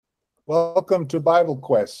Welcome to Bible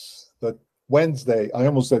Quests, the Wednesday, I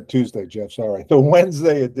almost said Tuesday, Jeff, sorry, the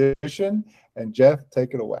Wednesday edition. And Jeff,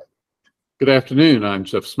 take it away. Good afternoon. I'm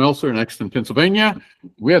Jeff Smelser in Exton, Pennsylvania.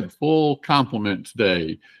 We had full complement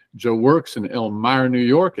today. Joe Works in Elmira, New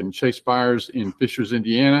York, and Chase Byers in Fishers,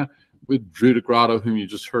 Indiana, with Drew DeGrotto, whom you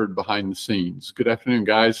just heard behind the scenes. Good afternoon,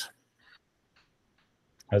 guys.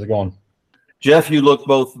 How's it going? Jeff, you look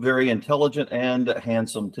both very intelligent and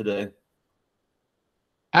handsome today.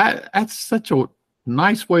 That's such a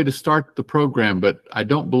nice way to start the program, but I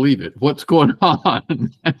don't believe it. What's going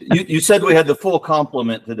on? you said we had the full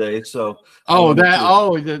complement today, so so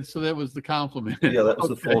that was the compliment. Yeah, that was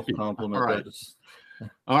the full compliment. All right.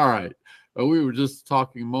 All right. We were just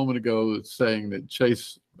talking a moment ago saying that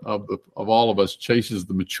Chase of all of us, Chase is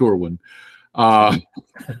the mature one.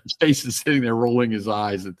 Chase is sitting there rolling his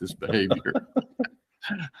eyes at this behavior.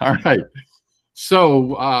 All right.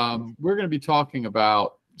 So we're going to be talking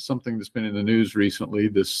about something that's been in the news recently.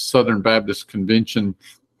 The Southern Baptist Convention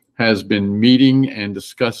has been meeting and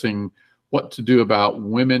discussing what to do about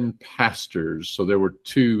women pastors. So there were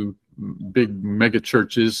two big mega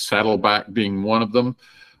churches, Saddleback being one of them,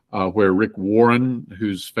 where Rick Warren,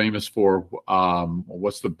 who's famous for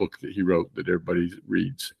what's the book that he wrote that everybody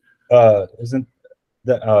reads? Isn't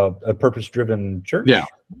that a purpose-driven church? Yeah.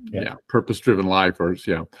 Purpose-driven life,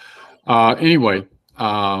 anyway,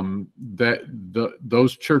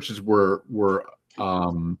 those churches were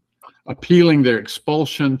appealing their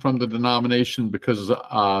expulsion from the denomination because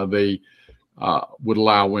they would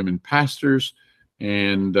allow women pastors,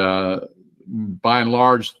 and by and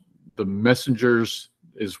large, the messengers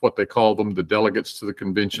is what they call them, the delegates to the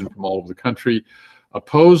convention from all over the country,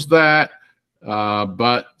 opposed that.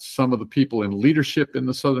 But some of the people in leadership in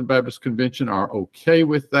the Southern Baptist Convention are okay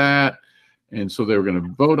with that. And so they were going to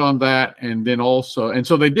vote on that. And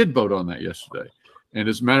so they did vote on that yesterday. And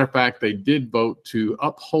as a matter of fact, they did vote to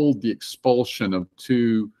uphold the expulsion of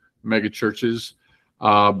two megachurches.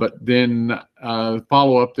 But then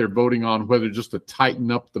follow up, they're voting on whether just to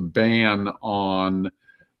tighten up the ban on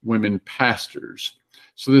women pastors.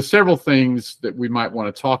 So there's several things that we might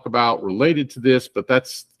want to talk about related to this, but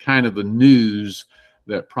that's kind of the news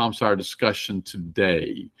that prompts our discussion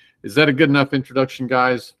today. Is that a good enough introduction,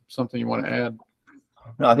 guys? Something you want to add?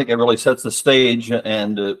 No, I think it really sets the stage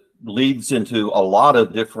and leads into a lot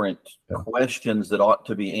of different questions that ought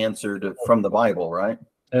to be answered from the Bible, right?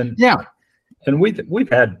 And we've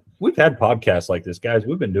had podcasts like this, guys.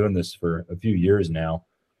 We've been doing this for a few years now,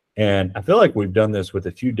 and I feel like we've done this with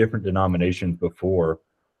a few different denominations before,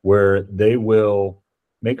 where they will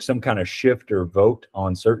make some kind of shift or vote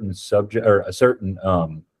on certain subject or a certain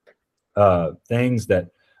things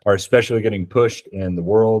that are especially getting pushed in the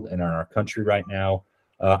world and in our country right now.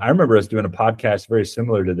 I remember us doing a podcast very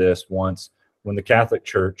similar to this once when the Catholic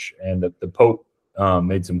Church and the Pope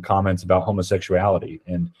made some comments about homosexuality,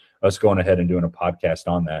 and us going ahead and doing a podcast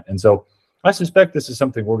on that. And so I suspect this is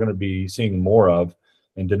something we're going to be seeing more of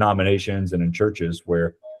in denominations and in churches,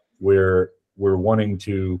 where we're wanting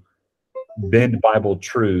to bend Bible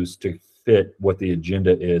truths to fit what the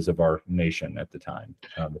agenda is of our nation at the time.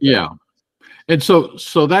 And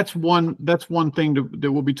so that's one thing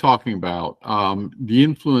that we'll be talking about, the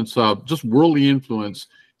influence of just worldly influence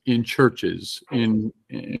in churches, in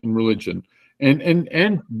religion,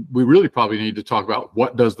 and we really probably need to talk about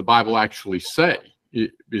what does the Bible actually say.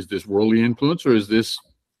 Is this worldly influence, or is this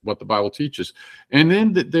what the Bible teaches? And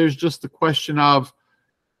then there's just the question of,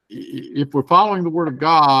 if we're following the Word of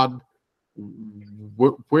God,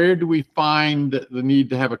 where do we find the need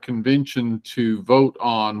to have a convention to vote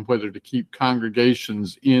on whether to keep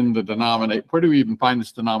congregations in the denomination? Where do we even find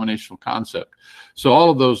this denominational concept? So all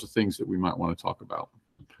of those are things that we might want to talk about.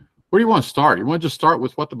 Where do you want to start? You want to just start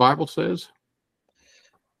with what the Bible says?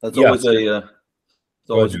 That's always a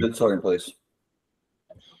good starting place.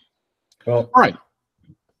 Well, all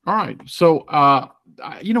right. So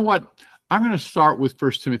you know what? I'm going to start with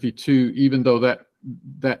 1 Timothy 2, even though that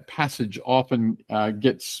passage often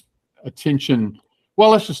gets attention.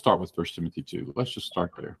 Well, let's just start with 1 Timothy 2. Let's just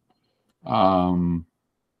start there. In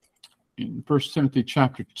 1 Timothy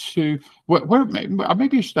chapter 2,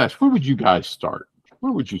 maybe I should ask, where would you guys start?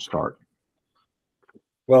 Where would you start?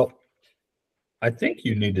 Well, I think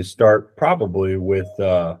you need to start probably with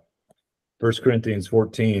 1 Corinthians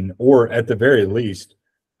 14, or at the very least,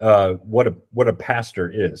 what a pastor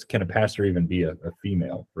is. Can a pastor even be a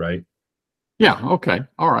female, right? Yeah. Okay.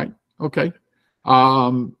 All right. Okay.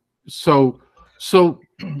 So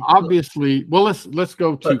obviously, well, let's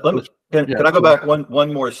go to. Can I go back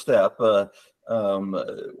one more step?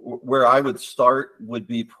 Where I would start would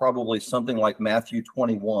be probably something like Matthew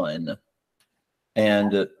 21.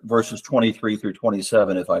 and verses 23 through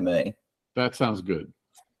 27, if I may. That sounds good.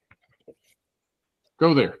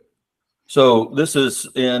 Go there. So this is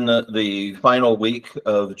in the final week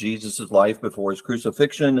of Jesus's life before his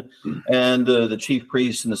crucifixion, and the chief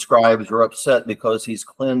priests and the scribes are upset because he's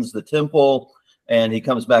cleansed the temple, and he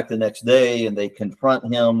comes back the next day and they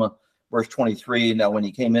confront him. Verse 23, now when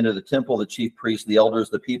he came into the temple, the chief priests, the elders,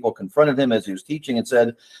 the people confronted him as he was teaching and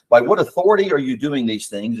said, by what authority are you doing these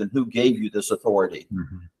things, and who gave you this authority?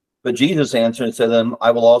 Mm-hmm. But Jesus answered and said to them,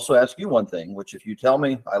 I will also ask you one thing, which if you tell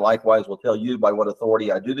me, I likewise will tell you by what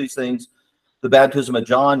authority I do these things. The baptism of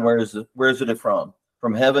John, where is it from?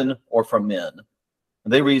 From heaven or from men?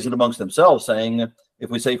 And they reasoned amongst themselves, saying,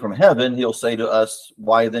 if we say from heaven, he'll say to us,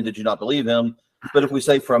 why then did you not believe him? But if we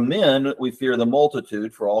say from men, we fear the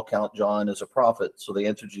multitude, for all count John as a prophet. So they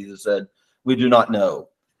answered Jesus, said, we do not know.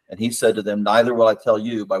 And he said to them, neither will I tell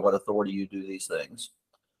you by what authority you do these things.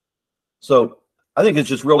 So I think it's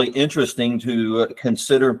just really interesting to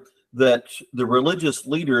consider that the religious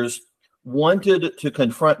leaders wanted to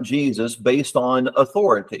confront Jesus based on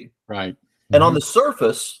authority. Right. And on the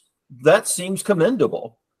surface, that seems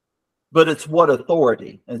commendable, but it's what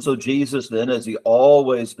authority. And so Jesus then, as he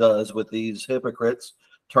always does with these hypocrites,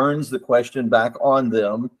 turns the question back on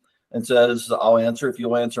them and says, I'll answer if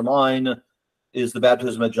you'll answer mine. Is the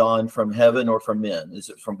baptism of John from heaven or from men? Is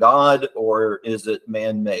it from God or is it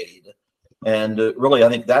man-made? And really, I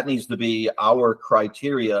think that needs to be our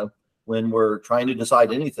criteria when we're trying to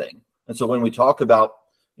decide anything. And so when we talk about,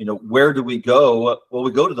 where do we go? Well,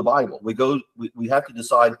 we go to the Bible. We have to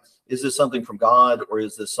decide, is this something from God or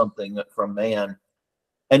is this something from man?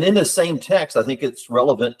 And in the same text, I think it's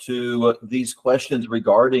relevant to these questions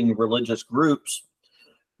regarding religious groups.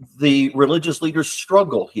 The religious leaders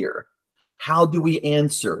struggle here. How do we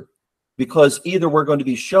answer? Because either we're going to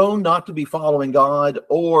be shown not to be following God,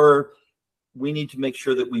 or we need to make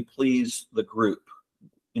sure that we please the group.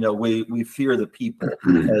 We fear the people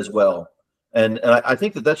as well. And I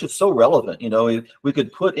think that that's just so relevant. We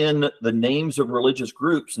could put in the names of religious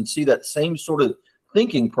groups and see that same sort of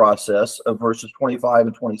thinking process of verses 25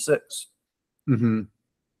 and 26. Mm-hmm.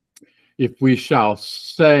 If we shall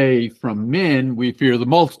say from men, we fear the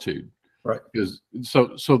multitude. Right. Because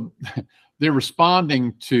so they're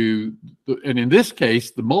responding to, and in this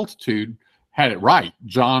case, the multitude had it right.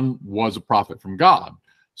 John was a prophet from God.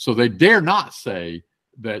 So they dare not say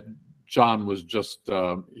that John was just,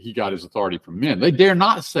 he got his authority from men. They dare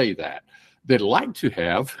not say that. They'd like to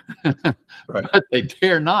have, right, but they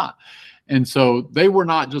dare not. And so they were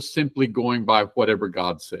not just simply going by whatever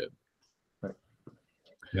God said. Right.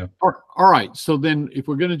 Yeah. All right. So then if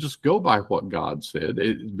we're going to just go by what God said,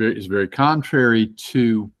 it is very contrary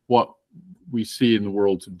to what we see in the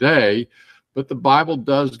world today. But the Bible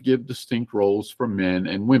does give distinct roles for men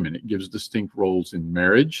and women. It gives distinct roles in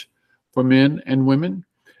marriage for men and women,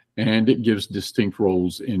 and it gives distinct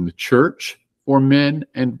roles in the church for men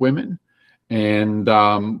and women. And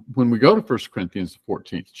when we go to 1 Corinthians, the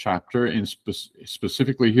 14th chapter, and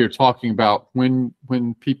specifically here talking about when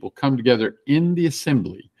people come together in the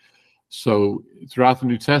assembly. So throughout the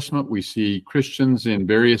New Testament, we see Christians in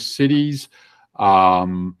various cities,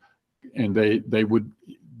 and they would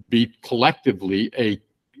be collectively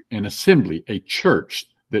an assembly, a church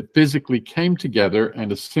that physically came together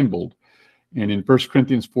and assembled. And in 1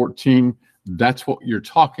 Corinthians 14, that's what you're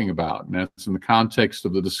talking about. And that's in the context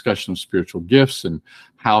of the discussion of spiritual gifts and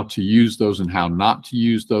how to use those and how not to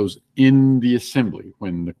use those in the assembly,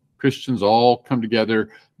 when the Christians all come together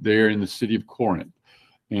there in the city of Corinth.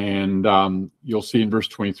 And you'll see in verse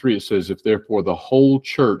 23, it says, if therefore the whole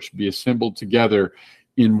church be assembled together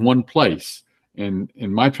in one place. And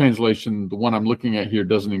in my translation, the one I'm looking at here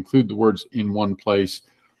doesn't include the words in one place,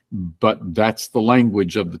 but that's the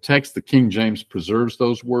language of the text. The King James preserves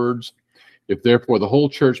those words. If therefore the whole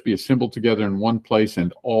church be assembled together in one place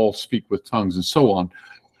and all speak with tongues, and so on.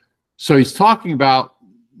 So he's talking about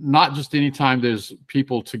not just any time there's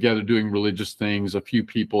people together doing religious things, a few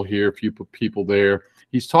people here, a few people there.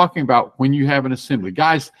 He's talking about when you have an assembly.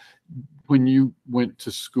 Guys, when you went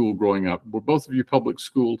to school growing up, were both of you public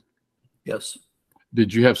schooled? Yes.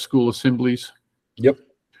 Did you have school assemblies? Yep.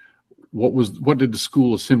 What did the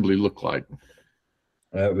school assembly look like?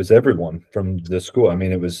 It was everyone from the school. I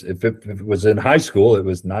mean, it was if it was in high school, it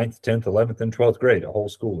was 9th, 10th, 11th, and 12th grade. The whole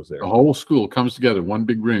school was there. The whole school comes together, one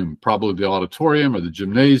big room, probably the auditorium or the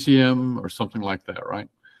gymnasium or something like that, right?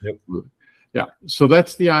 Yep. Yeah. So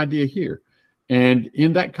that's the idea here. And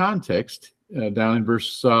in that context, down in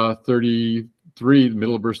verse 33, the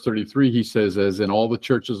middle of verse 33, he says, as in all the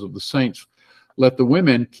churches of the saints, let the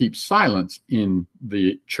women keep silence in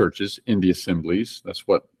the churches, in the assemblies. That's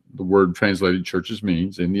what the word translated churches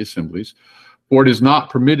means, in the assemblies. For it is not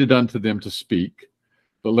permitted unto them to speak,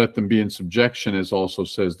 but let them be in subjection, as also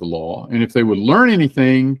says the law. And if they would learn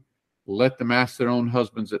anything, let them ask their own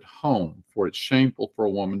husbands at home, for it's shameful for a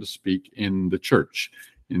woman to speak in the church,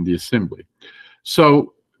 in the assembly.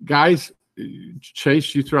 So, guys,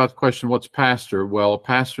 Chase, you threw out the question, what's pastor? Well, a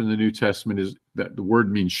pastor in the New Testament is that the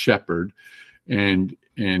word means shepherd, and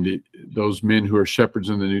those men who are shepherds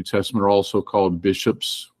in the New Testament are also called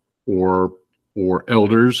bishops or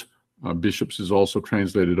elders. Bishops is also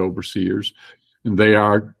translated overseers, and they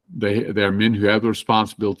are men who have the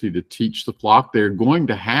responsibility to teach the flock. They're going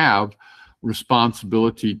to have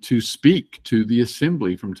responsibility to speak to the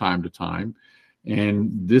assembly from time to time. And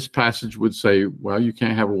this passage would say, well, you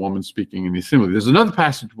can't have a woman speaking in the assembly. There's another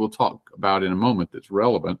passage we'll talk about in a moment that's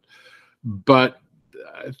relevant, but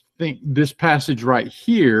I think this passage right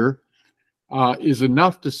here is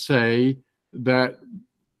enough to say that,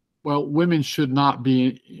 well, women should not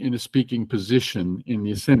be in a speaking position in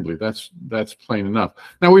the assembly. That's plain enough.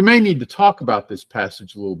 Now, we may need to talk about this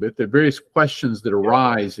passage a little bit. There are various questions that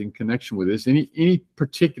arise in connection with this. Any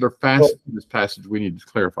particular facet of this passage we need to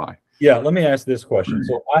clarify? Yeah, let me ask this question.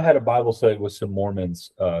 So I had a Bible study with some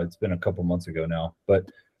Mormons. It's been a couple months ago now, but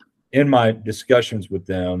in my discussions with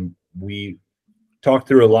them, we talked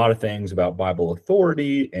through a lot of things about Bible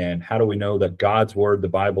authority and how do we know that God's word, the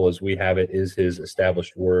Bible as we have it, is his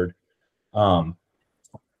established word. But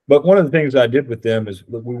one of the things I did with them is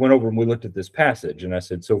we went over and we looked at this passage, and I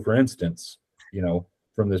said, so for instance,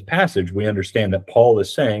 from this passage, we understand that Paul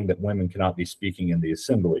is saying that women cannot be speaking in the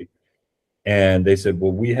assembly. And they said,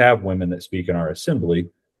 well, we have women that speak in our assembly,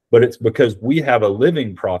 but it's because we have a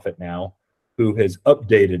living prophet now who has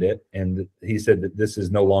updated it. And he said that this is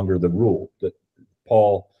no longer the rule, that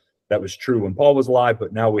that was true when Paul was alive,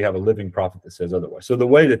 but now we have a living prophet that says otherwise. So the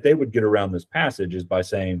way that they would get around this passage is by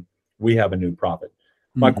saying, we have a new prophet.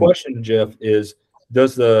 My question, Jeff, is,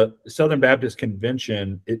 does the Southern Baptist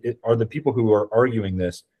Convention, are the people who are arguing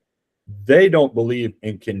this, they don't believe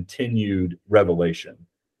in continued revelation.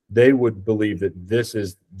 They would believe that this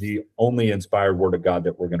is the only inspired word of God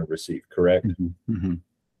that we're going to receive, correct?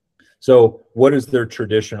 So what is their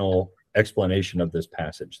traditional explanation of this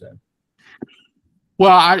passage then?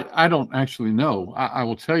 Well, I don't actually know. I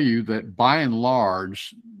will tell you that by and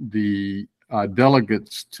large, the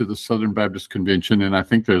delegates to the Southern Baptist Convention, and I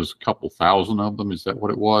think there's a couple thousand of them, is that what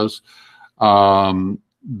it was?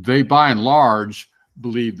 They by and large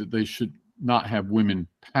believe that they should not have women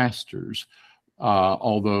pastors.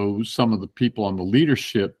 Although some of the people in the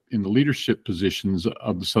leadership positions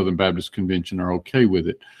of the Southern Baptist Convention are okay with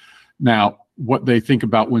it. Now, what they think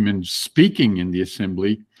about women speaking in the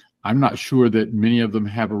assembly, I'm not sure that many of them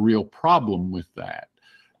have a real problem with that.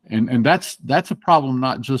 And that's a problem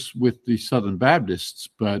not just with the Southern Baptists,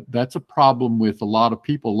 but that's a problem with a lot of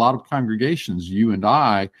people, a lot of congregations you and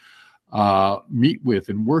I meet with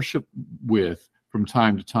and worship with from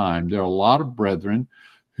time to time. There are a lot of brethren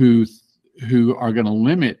who are going to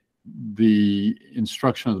limit the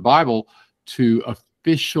instruction of the Bible to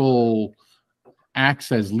official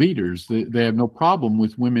acts as leaders. They have no problem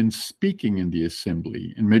with women speaking in the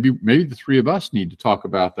assembly. And maybe the three of us need to talk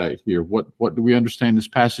about that here. What do we understand this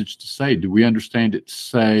passage to say? Do we understand it to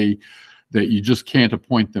say that you just can't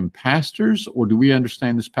appoint them pastors? Or do we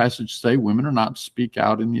understand this passage to say women are not to speak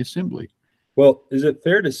out in the assembly? Well, is it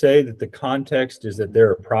fair to say that the context is that there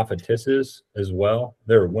are prophetesses as well?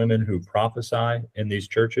 There are women who prophesy in these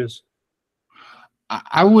churches?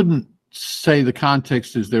 I wouldn't say the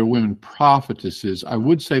context is there are women prophetesses. I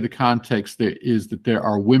would say the context there is that there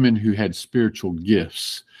are women who had spiritual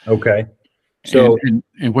gifts. Okay. So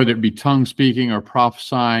and whether it be tongue speaking or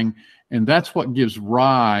prophesying, and that's what gives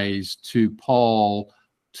rise to Paul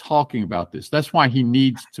talking about this. That's why he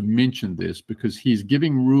needs to mention this, because he's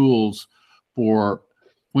giving rules for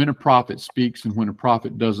when a prophet speaks and when a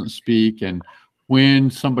prophet doesn't speak, and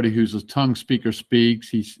when somebody who's a tongue speaker speaks,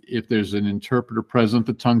 if there's an interpreter present,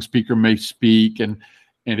 the tongue speaker may speak, and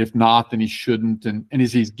if not, then he shouldn't. And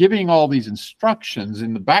as he's giving all these instructions,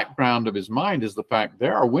 in the background of his mind is the fact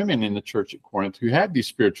there are women in the church at Corinth who have these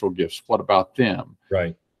spiritual gifts. What about them?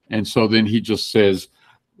 Right. And so then he just says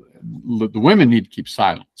the women need to keep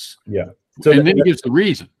silence. Yeah. So and then he gives the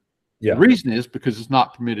reason. Yeah. The reason is because it's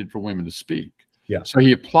not permitted for women to speak. Yeah. So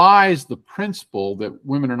he applies the principle that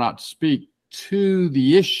women are not to speak to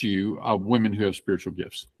the issue of women who have spiritual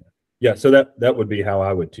gifts. Yeah. So that would be how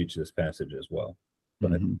I would teach this passage as well.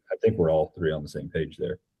 But I think we're all three on the same page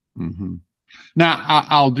there. Now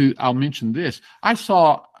I'll mention this. I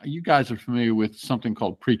saw, you guys are familiar with something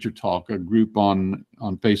called Preacher Talk, a group on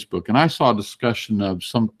Facebook, and I saw a discussion of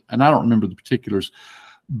some, and I don't remember the particulars,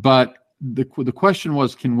 But the question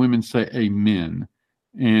was, can women say amen?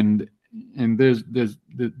 And there's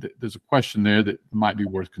a question there that might be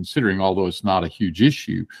worth considering, although it's not a huge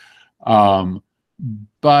issue.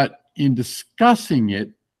 But in discussing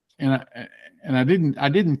it, and I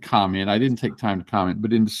didn't comment, I didn't take time to comment,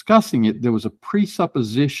 but in discussing it, there was a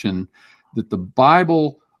presupposition that the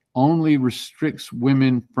Bible only restricts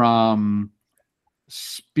women from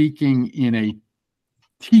speaking in a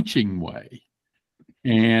teaching way.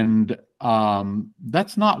 And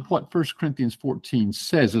that's not what 1 Corinthians 14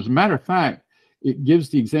 says. As a matter of fact, it gives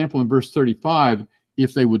the example in verse 35,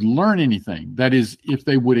 if they would learn anything, that is, if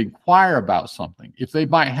they would inquire about something, if they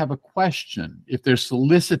might have a question, if they're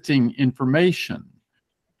soliciting information,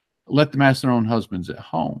 let them ask their own husbands at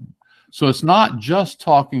home. So it's not just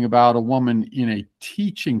talking about a woman in a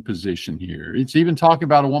teaching position here. It's even talking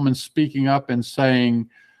about a woman speaking up and saying,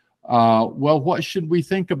 well, what should we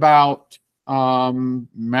think about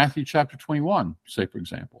Matthew chapter 21, say, for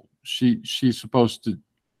example? She's supposed to,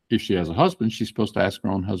 if she has a husband, she's supposed to ask her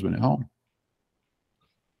own husband at home.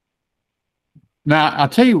 Now, I'll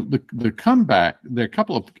tell you the comeback, there's a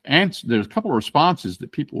couple of responses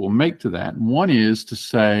that people will make to that. And one is to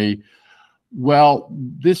say, well,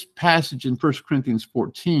 this passage in 1 Corinthians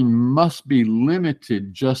 14 must be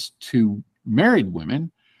limited just to married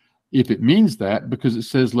women, if it means that, because it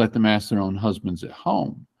says, let them ask their own husbands at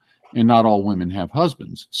home, and not all women have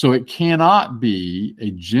husbands. So it cannot be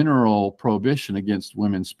a general prohibition against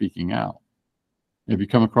women speaking out. Have you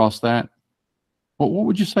come across that? What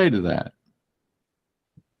would you say to that?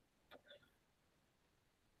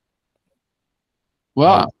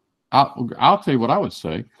 Well, I'll tell you what I would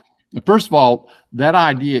say. First of all, that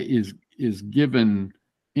idea is given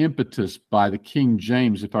impetus by the King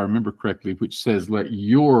James, if I remember correctly, which says, let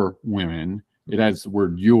your women, it adds the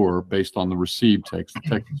word your based on the received text, the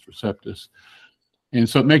Textus Receptus. And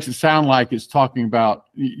so it makes it sound like it's talking about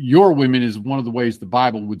your women is one of the ways the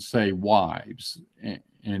Bible would say wives.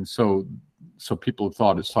 And so people have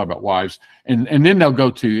thought it's talking about wives. And then they'll go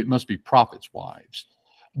to, it must be prophets' wives.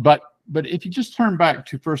 But if you just turn back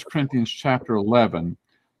to 1 Corinthians chapter 11,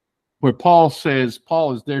 where Paul is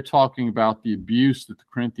there talking about the abuse that the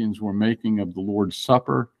Corinthians were making of the Lord's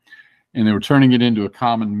Supper, and they were turning it into a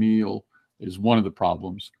common meal is one of the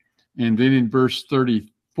problems. And then in verse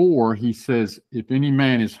 34, he says, if any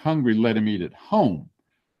man is hungry, let him eat at home.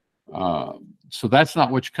 So that's not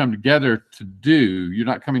what you come together to do. You're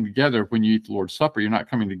not coming together when you eat the Lord's Supper. You're not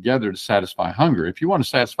coming together to satisfy hunger. If you want to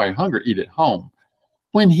satisfy hunger, eat at home.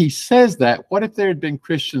 When he says that, what if there had been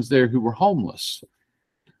Christians there who were homeless?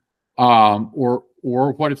 Or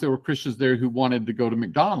what if there were Christians there who wanted to go to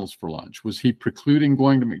McDonald's for lunch? Was he precluding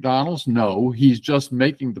going to McDonald's? No, he's just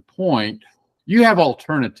making the point. You have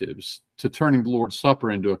alternatives to turning the Lord's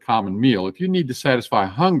Supper into a common meal. If you need to satisfy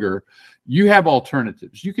hunger, you have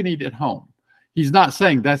alternatives. You can eat at home. He's not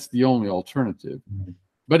saying that's the only alternative,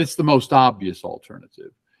 but it's the most obvious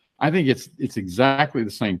alternative. I think it's exactly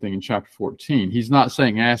the same thing in chapter 14. He's not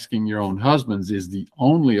saying asking your own husbands is the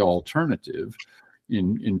only alternative.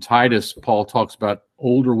 In Titus, Paul talks about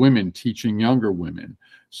older women teaching younger women.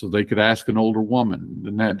 So they could ask an older woman,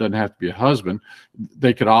 and that doesn't have to be a husband.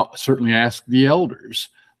 They could certainly ask the elders.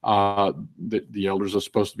 The elders are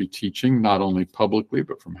supposed to be teaching, not only publicly,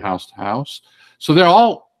 but from house to house. So there are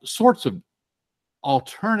all sorts of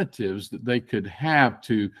alternatives that they could have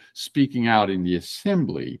to speaking out in the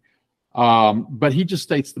assembly. But he just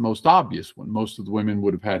states the most obvious one. Most of the women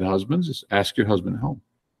would have had husbands. Just ask your husband at home.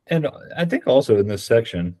 And I think also in this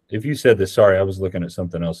section, if you said this, sorry, I was looking at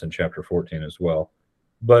something else in chapter 14 as well.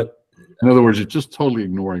 But in other words, you're just totally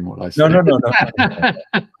ignoring what I said. No.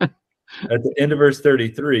 At the end of verse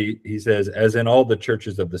 33, he says, as in all the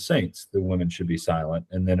churches of the saints, the women should be silent.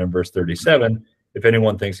 And then in verse 37, if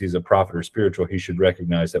anyone thinks he's a prophet or spiritual, he should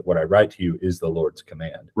recognize that what I write to you is the Lord's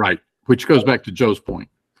command. Right. Which goes back to Joe's point.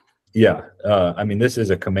 Yeah. I mean, this is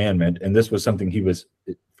a commandment. And this was something he was,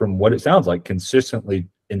 from what it sounds like, consistently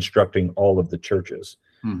instructing all of the churches.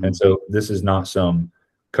 Mm-hmm. And so this is not some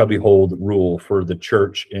cubbyhole rule for the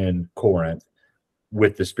church in Corinth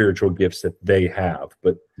with the spiritual gifts that they have,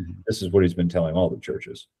 but this is what he's been telling all the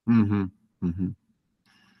churches. Mm-hmm. Mm-hmm.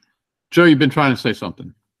 Joe, you've been trying to say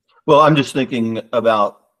something. Well, I'm just thinking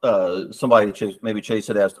about somebody, maybe Chase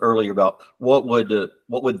had asked earlier about what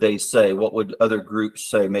would they say? What would other groups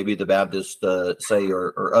say? Maybe the Baptists say,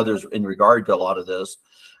 or others in regard to a lot of this.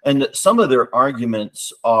 And some of their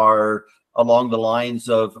arguments are along the lines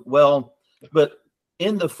of, well, but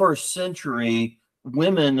in the first century,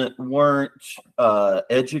 women weren't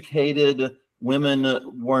educated.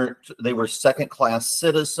 Women weren't, they were second-class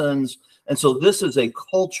citizens. And so this is a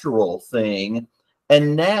cultural thing.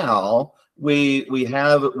 And now we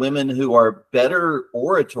have women who are better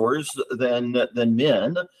orators than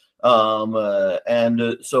men,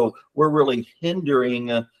 and so we're really hindering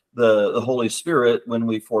the Holy Spirit when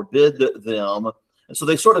we forbid them. And so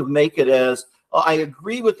they sort of make it as, I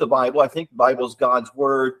agree with the Bible. I think the Bible is God's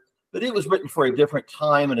word, but it was written for a different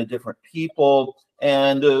time and a different people.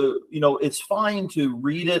 And, it's fine to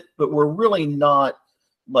read it, but we're really not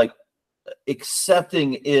like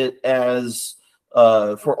accepting it as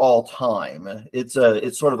for all time. It's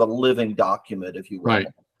sort of a living document, if you will. Right.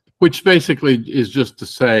 Which basically is just to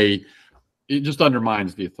say, it just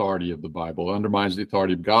undermines the authority of the Bible, undermines the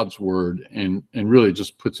authority of God's word, and really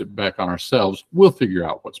just puts it back on ourselves. We'll figure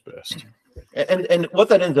out what's best. And what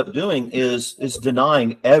that ends up doing is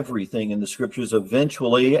denying everything in the scriptures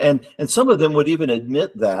eventually, and some of them would even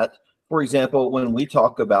admit that. For example, when we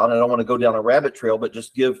talk about, and I don't want to go down a rabbit trail, but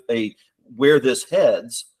just give where this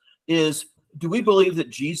heads is, do we believe that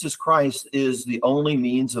Jesus Christ is the only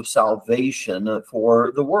means of salvation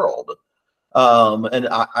for the world? And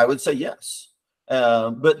I would say yes.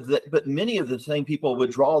 But many of the same people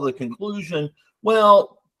would draw the conclusion,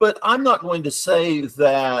 well, but I'm not going to say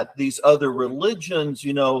that these other religions,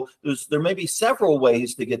 there may be several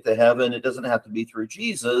ways to get to heaven. It doesn't have to be through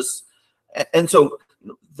Jesus. And so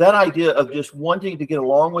that idea of just wanting to get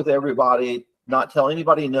along with everybody, not tell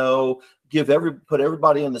anybody no, put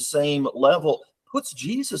everybody on the same level, puts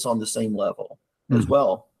Jesus on the same level as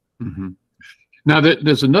well. Mm-hmm. Now,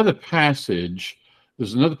 there's another passage.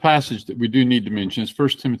 There's another passage that we do need to mention. It's 1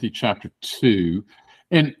 Timothy chapter 2.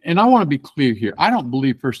 And I want to be clear here. I don't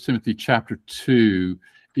believe 1 Timothy chapter 2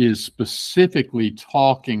 is specifically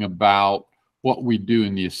talking about what we do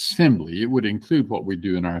in the assembly. It would include what we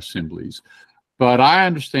do in our assemblies. But I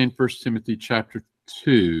understand 1 Timothy chapter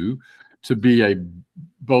 2 to be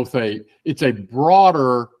it's a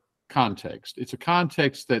broader context. It's a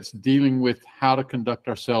context that's dealing with how to conduct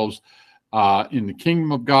ourselves in the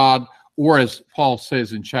kingdom of God, or as Paul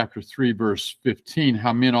says in chapter 3, verse 15,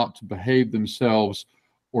 how men ought to behave themselves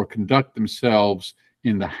or conduct themselves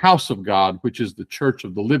in the house of God, which is the church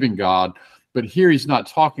of the living God. But here he's not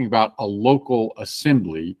talking about a local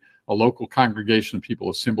assembly, a local congregation of people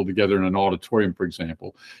assembled together in an auditorium, for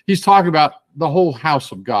example. He's talking about the whole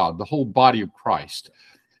house of God, the whole body of Christ.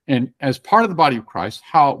 And as part of the body of Christ,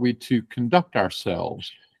 how ought we to conduct ourselves?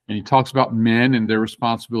 And he talks about men and their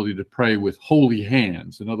responsibility to pray with holy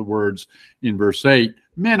hands. In other words, in verse 8,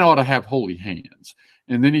 men ought to have holy hands.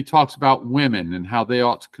 And then he talks about women and how they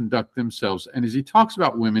ought to conduct themselves. And as he talks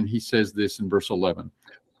about women, he says this in verse 11.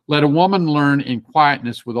 Let a woman learn in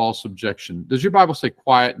quietness with all subjection. Does your Bible say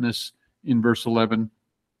quietness in verse 11?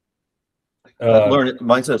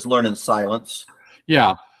 Mine says learn in silence.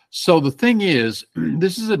 Yeah. So the thing is,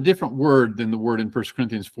 this is a different word than the word in 1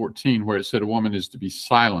 Corinthians 14, where it said a woman is to be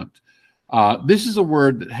silent. This is a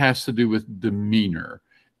word that has to do with demeanor.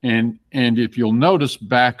 And if you'll notice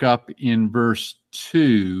back up in verse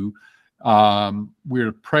 2, we're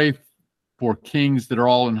to pray for kings that are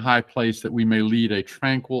all in high place, that we may lead a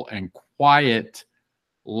tranquil and quiet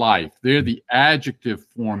life. There the adjective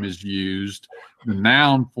form is used. The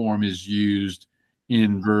noun form is used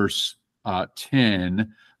in verse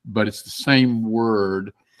 10, but it's the same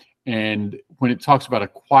word. And when it talks about a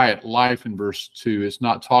quiet life in verse 2, it's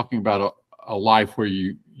not talking about a life where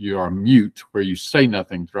you are mute, where you say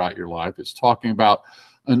nothing throughout your life. It's talking about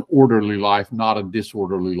an orderly life, not a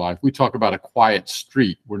disorderly life. We talk about a quiet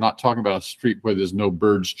street. We're not talking about a street where there's no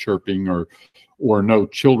birds chirping or no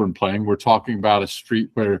children playing. We're talking about a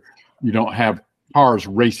street where you don't have cars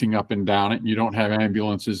racing up and down it, and you don't have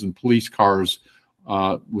ambulances and police cars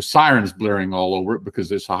with sirens blaring all over it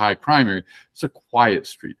because it's a high crime area. It's a quiet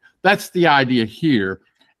street. That's the idea here.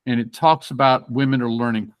 And it talks about women are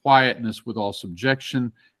learning quietness with all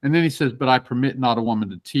subjection. And then he says, but I permit not a woman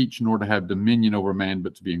to teach, nor to have dominion over man,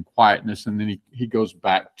 but to be in quietness. And then he goes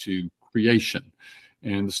back to creation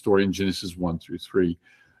and the story in Genesis 1 through 3.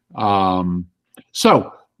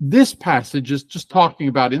 So this passage is just talking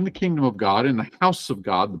about in the kingdom of God, in the house of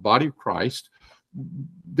God, the body of Christ,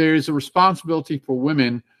 there is a responsibility for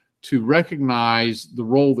women to recognize the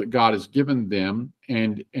role that God has given them.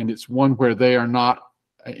 And it's one where they are not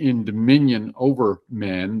in dominion over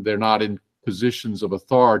men. They're not in positions of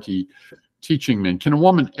authority teaching men. Can a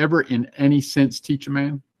woman ever in any sense teach a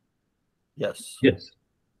man? Yes. Yes.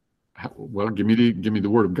 Well, give me the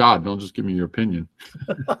word of God. Don't just give me your opinion.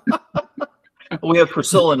 We have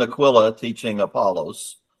Priscilla and Aquila teaching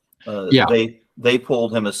Apollos. Yeah. They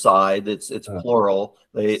pulled him aside. It's plural.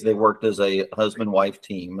 They worked as a husband-wife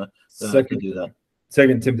team to do that.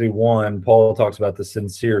 2 Timothy 1, Paul talks about the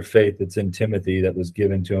sincere faith that's in Timothy that was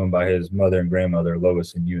given to him by his mother and grandmother,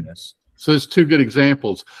 Lois and Eunice. So there's two good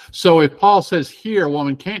examples. So if Paul says here a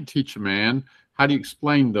woman can't teach a man, how do you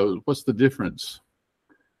explain those? What's the difference?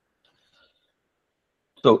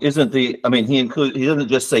 So isn't the, I mean, he doesn't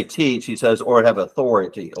just say teach, he says, or have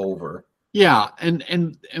authority over. Yeah,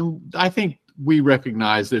 and I think we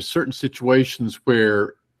recognize there's certain situations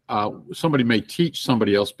where somebody may teach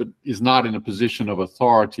somebody else, but is not in a position of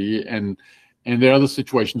authority, and there are other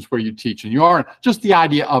situations where you teach, and you are just the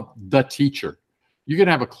idea of the teacher. You can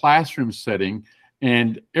have a classroom setting,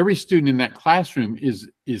 and every student in that classroom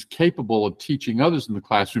is capable of teaching others in the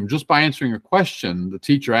classroom just by answering a question the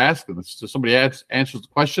teacher asks them. So somebody answers the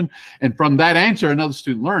question, and from that answer, another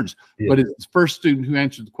student learns. Yeah. But it's the first student who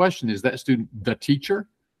answered the question. Is that student the teacher?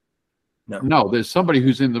 No, there's somebody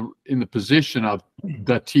who's in the position of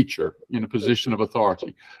the teacher, in a position of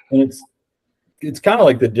authority. And it's kind of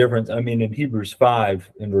like the difference. I mean, in Hebrews 5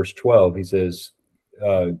 in verse 12, he says,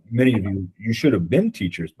 many of you should have been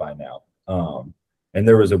teachers by now. And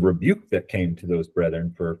there was a rebuke that came to those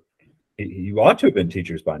brethren for you ought to have been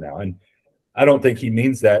teachers by now. And I don't think he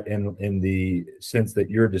means that in the sense that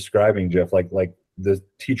you're describing, Jeff, like the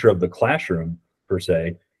teacher of the classroom per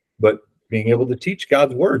se, but being able to teach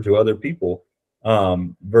God's word to other people,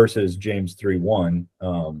 versus James 3:1,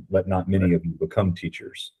 let not many of you become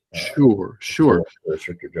teachers. Sure.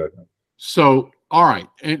 Restrict your judgment. So, all right.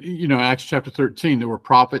 And, Acts chapter 13, there were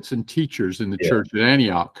prophets and teachers in the church at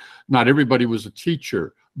Antioch. Not everybody was a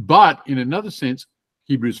teacher, but in another sense,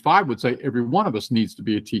 Hebrews 5 would say every one of us needs to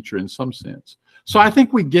be a teacher in some sense. So I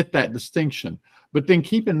think we get that distinction. But then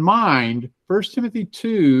keep in mind, 1 Timothy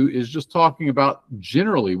 2 is just talking about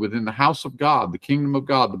generally within the house of God, the kingdom of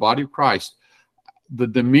God, the body of Christ, the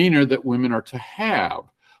demeanor that women are to have.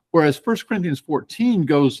 Whereas 1 Corinthians 14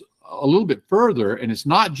 goes a little bit further, and it's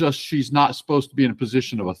not just she's not supposed to be in a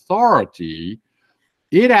position of authority.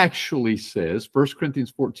 It actually says, 1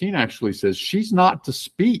 Corinthians 14 actually says she's not to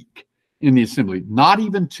speak in the assembly, not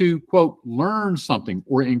even to, quote, learn something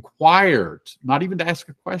or inquire, not even to ask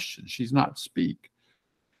a question. She's not to speak.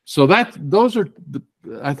 So those are,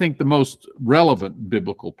 I think, the most relevant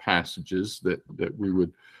biblical passages that we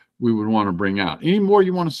would want to bring out. Any more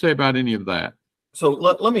you want to say about any of that? So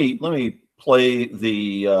let me play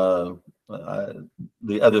the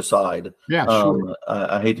other side. Yeah, sure.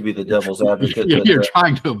 I hate to be the devil's advocate. Yeah, you're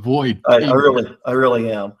trying to avoid. I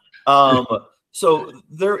really am. So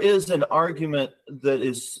there is an argument that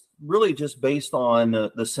is really just based on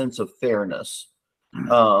the sense of fairness.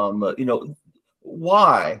 Why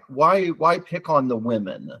pick on the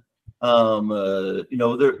women?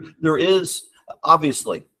 There is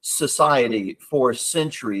obviously society for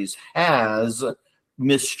centuries has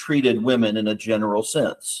mistreated women in a general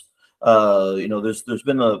sense. There's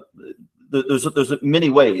been there's many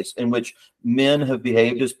ways in which men have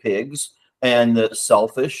behaved as pigs and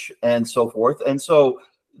selfish and so forth. And so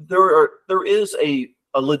there is a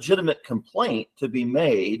legitimate complaint to be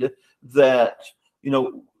made that,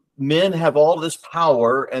 men have all this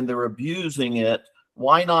power and they're abusing it.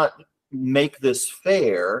 Why not make this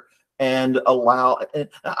fair and allow? And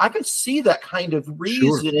I can see that kind of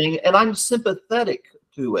reasoning, and I'm sympathetic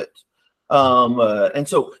to it. And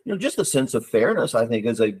so, just the sense of fairness, I think,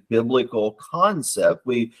 is a biblical concept.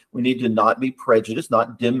 We need to not be prejudiced,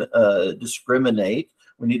 not discriminate.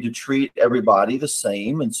 We need to treat everybody the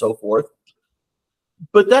same and so forth.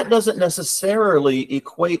 But that doesn't necessarily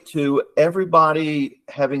equate to everybody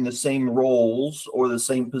having the same roles or the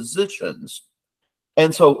same positions.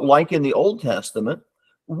 And so, like in the Old Testament,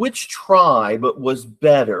 which tribe was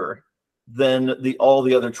better than all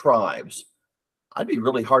the other tribes? I'd be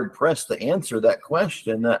really hard pressed to answer that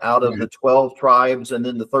question. Out of the 12 tribes and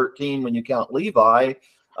then the 13 when you count Levi,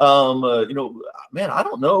 I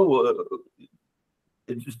don't know.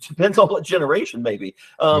 It just depends on what generation, maybe.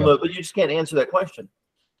 But you just can't answer that question.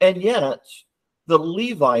 And yet, the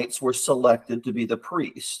Levites were selected to be the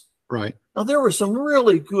priests. Right. Now, there were some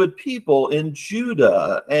really good people in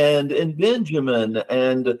Judah and in Benjamin,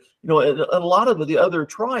 and a lot of the other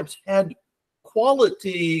tribes had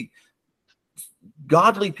quality,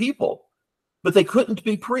 godly people, but they couldn't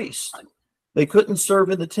be priests. They couldn't serve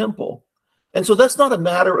in the temple. And so that's not a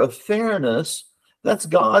matter of fairness. That's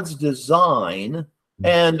God's design.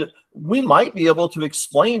 And we might be able to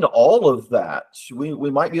explain all of that. We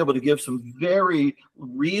might be able to give some very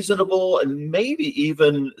reasonable and maybe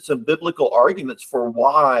even some biblical arguments for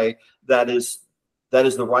why that is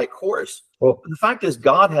the right course. Well, the fact is,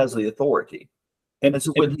 God has the authority. And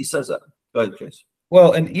so when he says that, go ahead, Chase.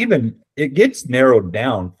 Well, and even it gets narrowed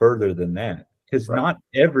down further than that, because not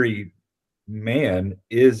every man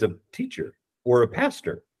is a teacher or a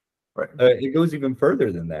pastor. Right. It goes even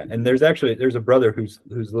further than that. And there's a brother who's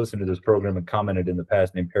listened to this program and commented in the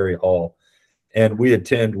past named Perry Hall, and we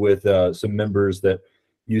attend with some members that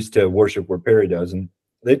used to worship where Perry does, and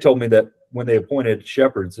they told me that when they appointed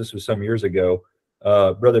shepherds, this was some years ago,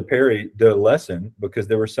 Brother Perry did a lesson because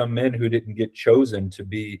there were some men who didn't get chosen to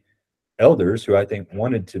be elders, who I think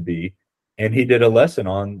wanted to be, and he did a lesson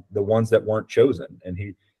on the ones that weren't chosen, and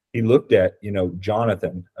he looked at,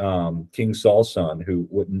 Jonathan, King Saul's son, who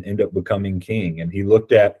wouldn't end up becoming king. And he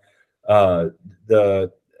looked at I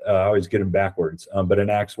always get him backwards, but in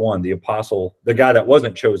Acts 1, the apostle, the guy that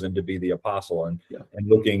wasn't chosen to be the apostle, and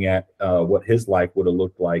looking at what his life would have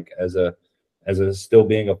looked like as a still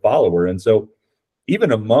being a follower. And so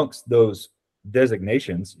even amongst those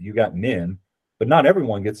designations, you got men, but not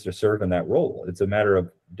everyone gets to serve in that role. It's a matter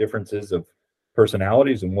of differences of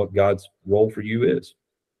personalities and what God's role for you is.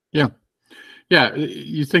 Yeah. Yeah.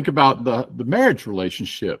 You think about the marriage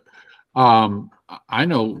relationship. I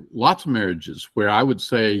know lots of marriages where I would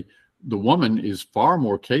say the woman is far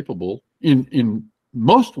more capable in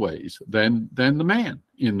most ways than the man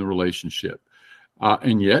in the relationship.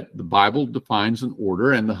 And yet the Bible defines an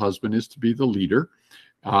order, and the husband is to be the leader.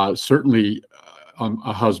 Certainly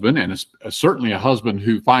a husband, and certainly a husband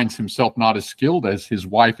who finds himself not as skilled as his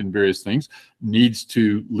wife in various things, needs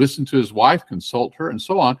to listen to his wife, consult her, and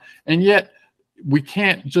so on. And yet we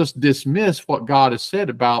can't just dismiss what God has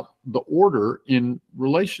said about the order in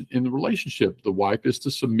the relationship. The wife is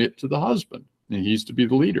to submit to the husband, and he's to be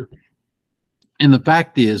the leader. And the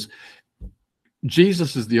fact is,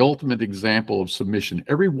 Jesus is the ultimate example of submission.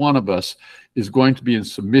 Every one of us is going to be in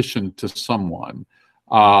submission to someone.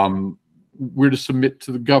 We're to submit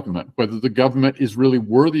to the government, whether the government is really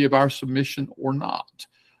worthy of our submission or not.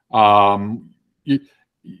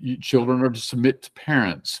 Children are to submit to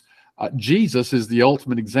parents. Jesus is the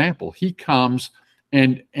ultimate example. He comes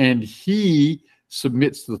and he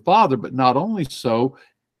submits to the Father, but not only so,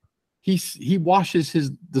 he washes his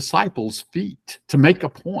disciples' feet to make a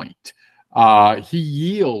point. He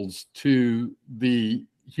yields to the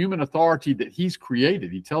human authority that he's created.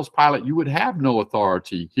 He tells Pilate, you would have no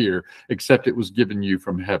authority here except it was given you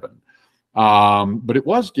from heaven. But it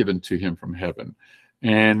was given to him from heaven,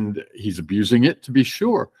 and he's abusing it, to be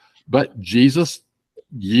sure. But Jesus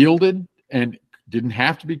yielded and didn't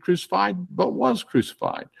have to be crucified, but was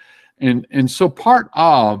crucified. And so part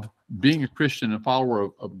of being a Christian and follower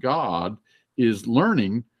of God is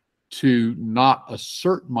learning to not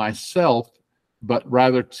assert myself, but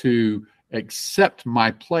rather to accept my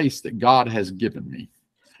place that God has given me,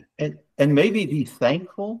 and maybe be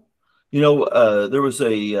thankful. There was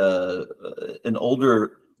an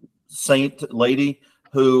older saint lady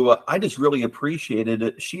who I just really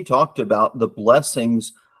appreciated. She talked about the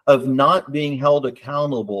blessings of not being held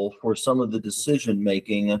accountable for some of the decision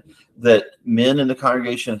making that men in the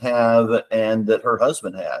congregation have and that her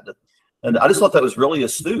husband had. And I just thought that was really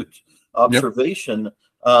astute observation.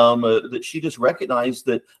 That she just recognized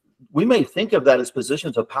that we may think of that as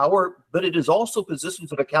positions of power, but it is also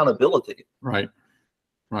positions of accountability. Right.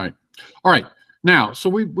 All right. Now, so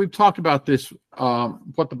we've talked about this,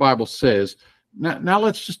 what the Bible says. Now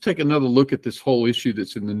let's just take another look at this whole issue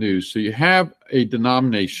that's in the news. So you have a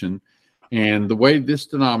denomination, and the way this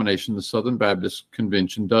denomination, the Southern Baptist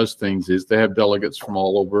Convention, does things is they have delegates from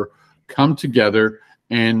all over come together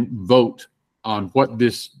and vote on what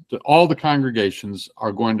all the congregations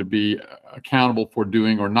are going to be accountable for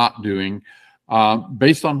doing or not doing,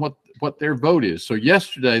 based on what their vote is. So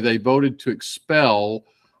yesterday they voted to expel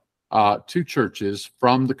 2 churches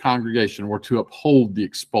from the congregation, or to uphold the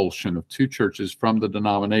expulsion of 2 churches from the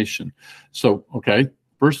denomination. So, okay,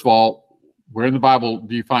 first of all, where in the Bible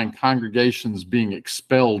do you find congregations being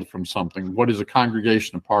expelled from something? What is a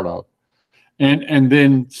congregation a part of? And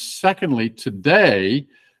then secondly, today,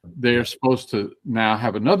 they're supposed to now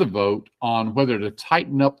have another vote on whether to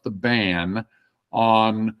tighten up the ban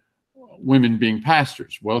on women being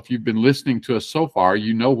pastors. Well, if you've been listening to us so far,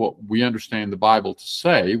 you know what we understand the Bible to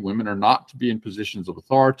say. Women are not to be in positions of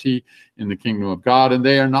authority in the kingdom of God, and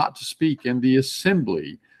they are not to speak in the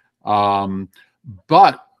assembly.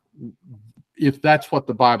 But if that's what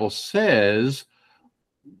the Bible says,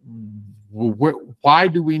 why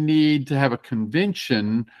do we need to have a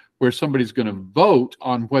convention where somebody's going to vote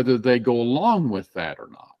on whether they go along with that or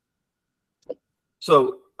not?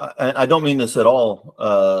 So I don't mean this at all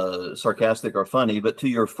sarcastic or funny, but to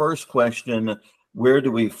your first question, where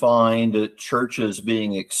do we find churches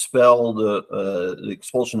being expelled, the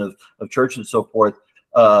expulsion of churches and so forth?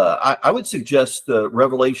 I would suggest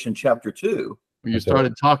Revelation chapter 2, When you Okay.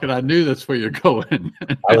 started talking, I knew that's where you're going.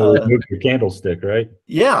 I will remove your candlestick, right?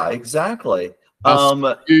 Yeah, exactly.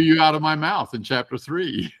 I'll spew you out of my mouth in chapter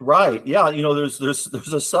 3. Right. Yeah. You know, there's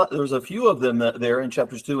a few of them there in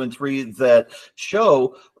chapters 2 and 3 that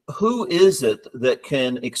show who is it that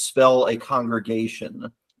can expel a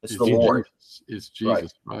congregation. It's the Lord. It's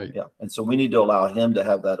Jesus, right? Yeah. And so we need to allow him to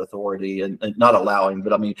have that authority, and not allow him,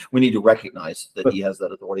 but I mean, we need to recognize that he has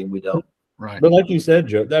that authority and we don't. Right. But like you said,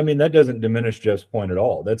 Joe, I mean, that doesn't diminish Jeff's point at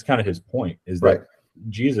all. That's kind of his point, is that Right.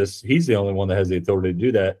 Jesus, he's the only one that has the authority to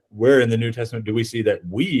do that. Where in the New Testament do we see that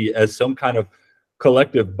we, as some kind of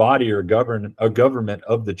collective body or a government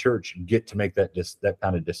of the church, get to make that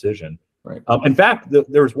kind of decision? Right. In fact,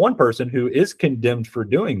 there was one person who is condemned for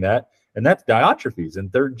doing that, and that's Diotrephes in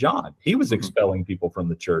 3 John. He was expelling people from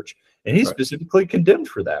the church, and he's specifically condemned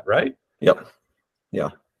for that, right? Yep. Yeah.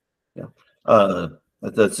 Yeah.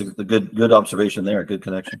 That's a good observation there. Good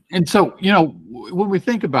connection. And so, you know, when we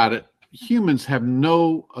think about it, humans have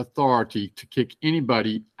no authority to kick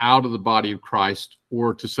anybody out of the body of Christ,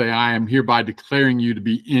 or to say, I am hereby declaring you to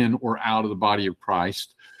be in or out of the body of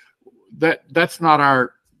Christ. That's not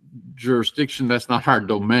our jurisdiction. That's not our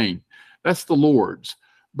domain. That's the Lord's.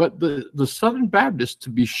 But the Southern Baptists, to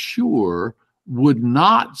be sure, would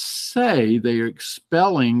not say they are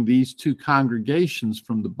expelling these two congregations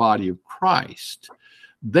from the body of Christ.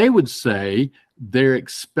 They would say they're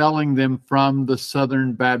expelling them from the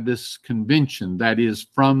Southern Baptist Convention, that is,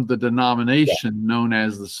 from the denomination known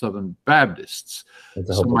as the Southern Baptists.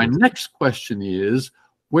 So my next question is,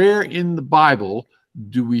 where in the Bible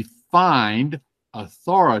do we find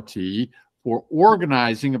authority for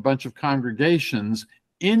organizing a bunch of congregations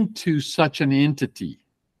into such an entity?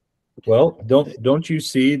 Well, don't you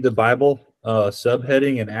see the Bible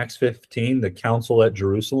subheading in Acts 15, the council at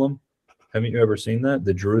Jerusalem? Haven't you ever seen that?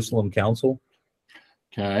 The Jerusalem Council?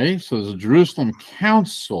 Okay, so there's a Jerusalem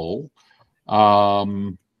Council.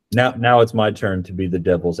 Now it's my turn to be the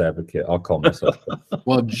devil's advocate. I'll call myself.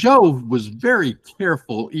 Well, Job was very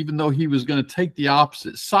careful, even though he was going to take the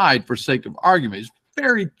opposite side for sake of argument. He's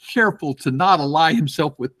very careful to not ally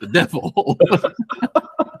himself with the devil.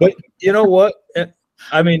 But you know what?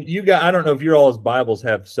 I mean, I don't know if your all's Bibles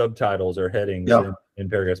have subtitles or headings in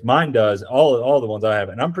paragraphs. Mine does, all the ones I have.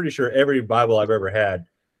 And I'm pretty sure every Bible I've ever had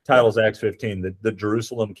titles Acts 15, the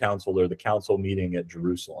Jerusalem Council, or the council meeting at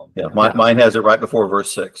Jerusalem. Yeah, mine has it right before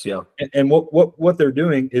verse 6. Yeah. And what they're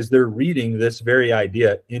doing is they're reading this very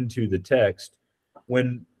idea into the text,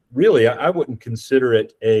 when really I wouldn't consider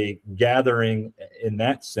it a gathering in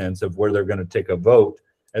that sense of where they're going to take a vote,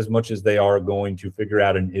 as much as they are going to figure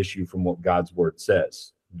out an issue from what God's word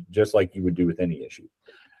says, just like you would do with any issue.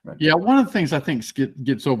 Right. Yeah, one of the things I think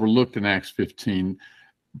gets overlooked in Acts 15,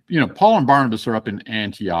 you know, Paul and Barnabas are up in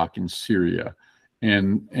Antioch in Syria,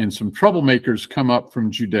 and some troublemakers come up from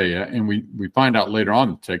Judea, and we find out later on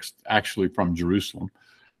in the text, actually from Jerusalem.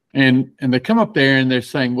 And they come up there and they're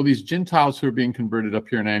saying, well, these Gentiles who are being converted up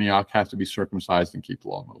here in Antioch have to be circumcised and keep the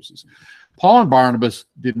law of Moses. Paul and Barnabas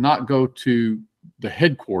did not go to the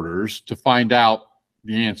headquarters to find out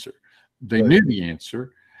the answer. They knew the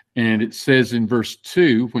answer. And it says in verse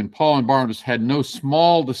 2, when Paul and Barnabas had no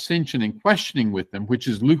small dissension in questioning with them, which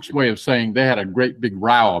is Luke's way of saying they had a great big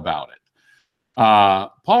row about it.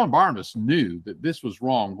 Paul and Barnabas knew that this was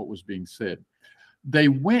wrong, what was being said. They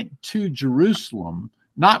went to Jerusalem,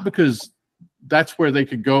 not because that's where they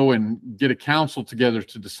could go and get a council together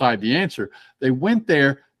to decide the answer. They went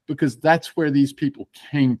there because that's where these people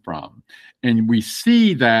came from. And we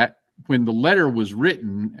see that when the letter was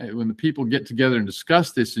written, when the people get together and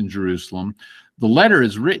discuss this in Jerusalem, the letter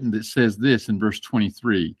is written that says this in verse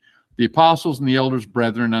 23, the apostles and the elders,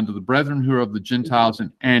 brethren, unto the brethren who are of the Gentiles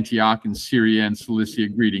in Antioch and Syria and Cilicia,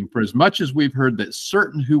 greeting. For as much as we've heard that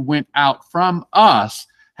certain who went out from us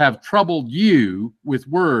have troubled you with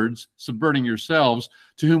words, subverting yourselves,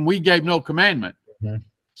 to whom we gave no commandment. Mm-hmm.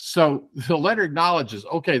 So the letter acknowledges,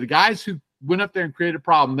 okay, the guys who went up there and created a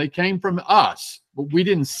problem, they came from us, but we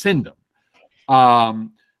didn't send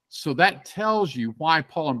them. So that tells you why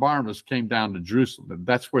Paul and Barnabas came down to Jerusalem.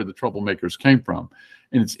 That's where the troublemakers came from.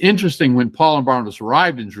 And it's interesting when Paul and Barnabas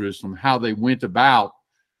arrived in Jerusalem, how they went about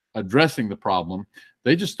addressing the problem.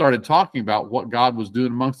 They just started talking about what God was doing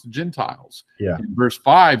amongst the Gentiles. Yeah. And verse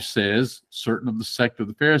 5 says, certain of the sect of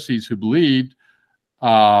the Pharisees who believed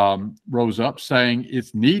rose up, saying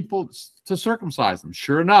it's needful to circumcise them.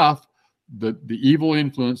 Sure enough, the evil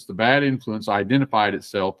influence, the bad influence identified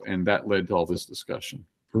itself, and that led to all this discussion.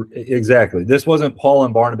 Exactly. This wasn't Paul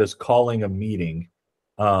and Barnabas calling a meeting.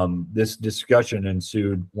 This discussion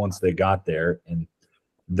ensued once they got there, and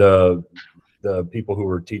the people who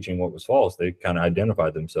were teaching what was false, they kind of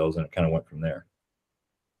identified themselves, and it kind of went from there.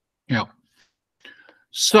 Yeah.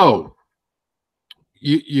 So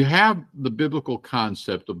you have the biblical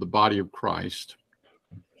concept of the body of Christ,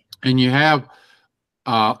 and you have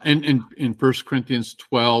in 1 Corinthians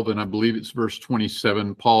 12, and I believe it's verse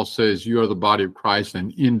 27, Paul says, you are the body of Christ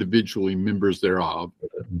and individually members thereof.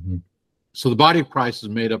 Mm-hmm. So the body of Christ is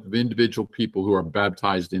made up of individual people who are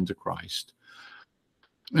baptized into Christ.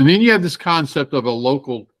 And then you have this concept of a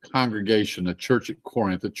local congregation, a church at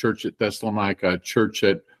Corinth, a church at Thessalonica, a church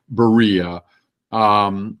at Berea,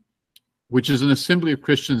 which is an assembly of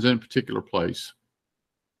Christians in a particular place.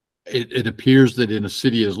 It appears that in a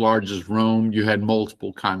city as large as Rome, you had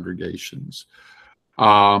multiple congregations.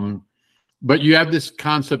 But you have this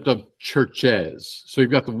concept of churches. So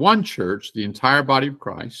you've got the one church, the entire body of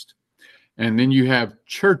Christ, and then you have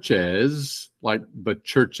churches, like the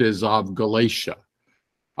churches of Galatia.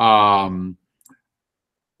 Or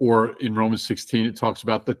in Romans 16, it talks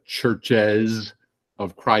about the churches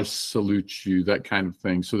of Christ salute you, that kind of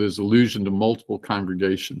thing. So there's allusion to multiple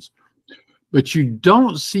congregations. But you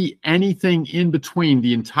don't see anything in between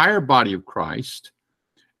the entire body of Christ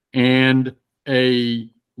and a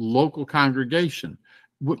local congregation.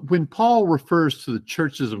 When Paul refers to the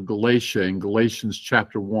churches of Galatia in Galatians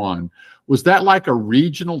chapter 1, was that like a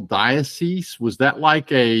regional diocese? Was that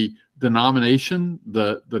like a denomination?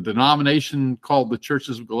 The denomination called the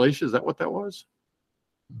churches of Galatia? Is that what that was?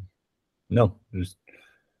 No, there's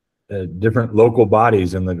different local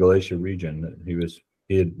bodies in the Galatia region that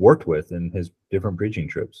he had worked with in his different preaching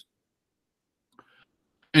trips.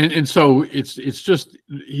 And so it's just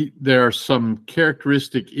there are some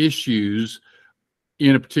characteristic issues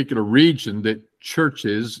in a particular region that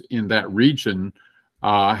churches in that region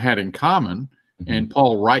had in common, Mm-hmm. and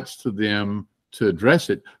Paul writes to them to address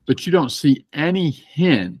it. But you don't see any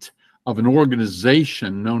hint of an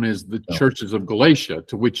organization known as the Churches of Galatia,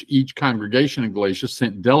 to which each congregation in Galatia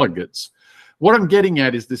sent delegates. What I'm getting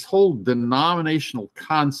at is this whole denominational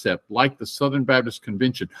concept, like the Southern Baptist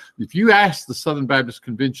Convention. If you ask the Southern Baptist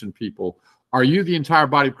Convention people, are you the entire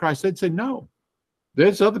body of Christ? They'd say, no.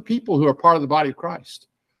 There's other people who are part of the body of Christ.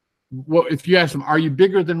 Well, if you ask them, are you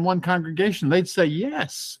bigger than one congregation? They'd say,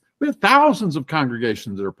 yes. We have thousands of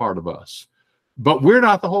congregations that are part of us, but we're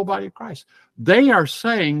not the whole body of Christ. They are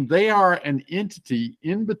saying they are an entity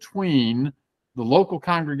in between the local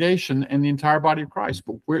congregation and the entire body of Christ,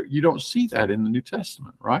 but you don't see that in the New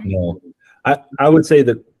Testament, right? No, I would say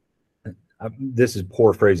that this is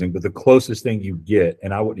poor phrasing, but the closest thing you get,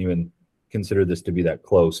 and I wouldn't even consider this to be that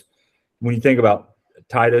close. When you think about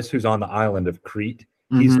Titus, who's on the island of Crete,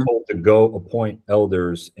 he's told to go appoint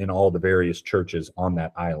elders in all the various churches on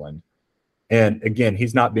that island. And again,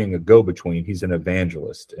 he's not being a go-between, he's an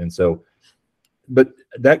evangelist. And so, but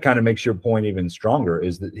that kind of makes your point even stronger,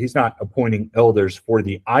 is that he's not appointing elders for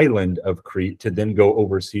the island of Crete to then go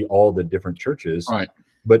oversee all the different churches, right,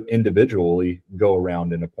 but individually go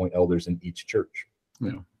around and appoint elders in each church.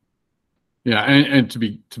 Yeah. Yeah, and to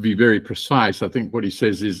be very precise, I think what he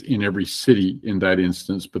says is in every city in that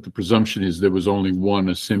instance, but the presumption is there was only one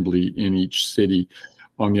assembly in each city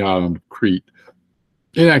on the island of Crete.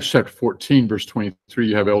 In Acts chapter 14, verse 23,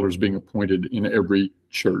 you have elders being appointed in every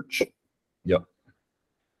church. Yep.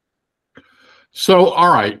 So,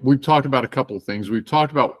 all right, we've talked about a couple of things. We've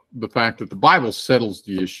talked about the fact that the Bible settles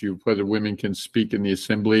the issue of whether women can speak in the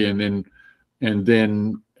assembly, and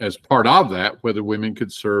then as part of that, whether women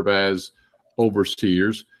could serve as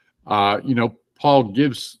overseers. Paul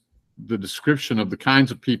gives the description of the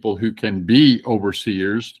kinds of people who can be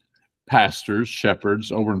overseers, pastors,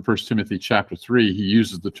 shepherds. Over in 1 Timothy chapter 3, he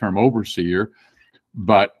uses the term overseer,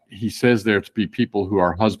 but he says there to be people who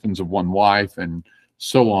are husbands of one wife and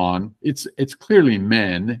so on. It's clearly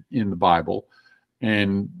men in the Bible,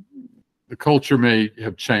 and the culture may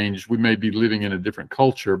have changed. We may be living in a different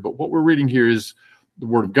culture, but what we're reading here is the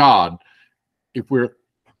Word of God. If we're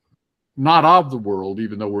not of the world,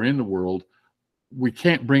 even though we're in the world, we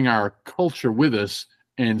can't bring our culture with us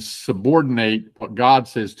and subordinate what God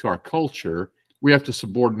says to our culture. We have to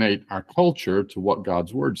subordinate our culture to what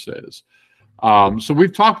God's Word says. So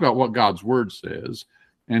we've talked about what God's Word says,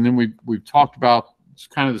 and then we've talked about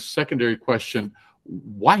kind of the secondary question: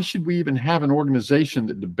 why should we even have an organization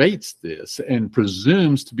that debates this and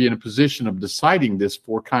presumes to be in a position of deciding this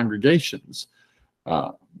for congregations?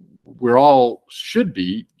 We're all should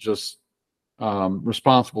be just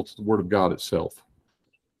responsible to the Word of God itself.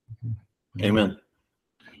 Amen.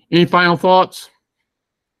 Any final thoughts?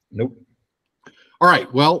 Nope. All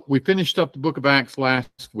right. Well, we finished up the book of Acts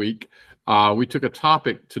last week. We took a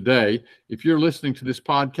topic today. If you're listening to this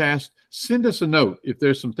podcast, send us a note if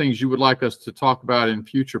there's some things you would like us to talk about in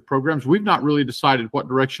future programs. We've not really decided what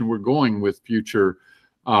direction we're going with future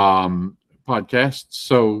podcasts.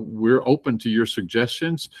 So we're open to your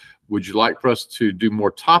suggestions. Would you like for us to do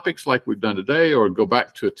more topics like we've done today, or go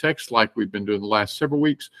back to a text like we've been doing the last several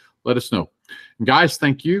weeks? Let us know. And guys,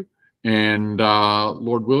 thank you. And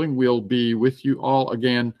Lord willing, we'll be with you all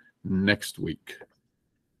again next week.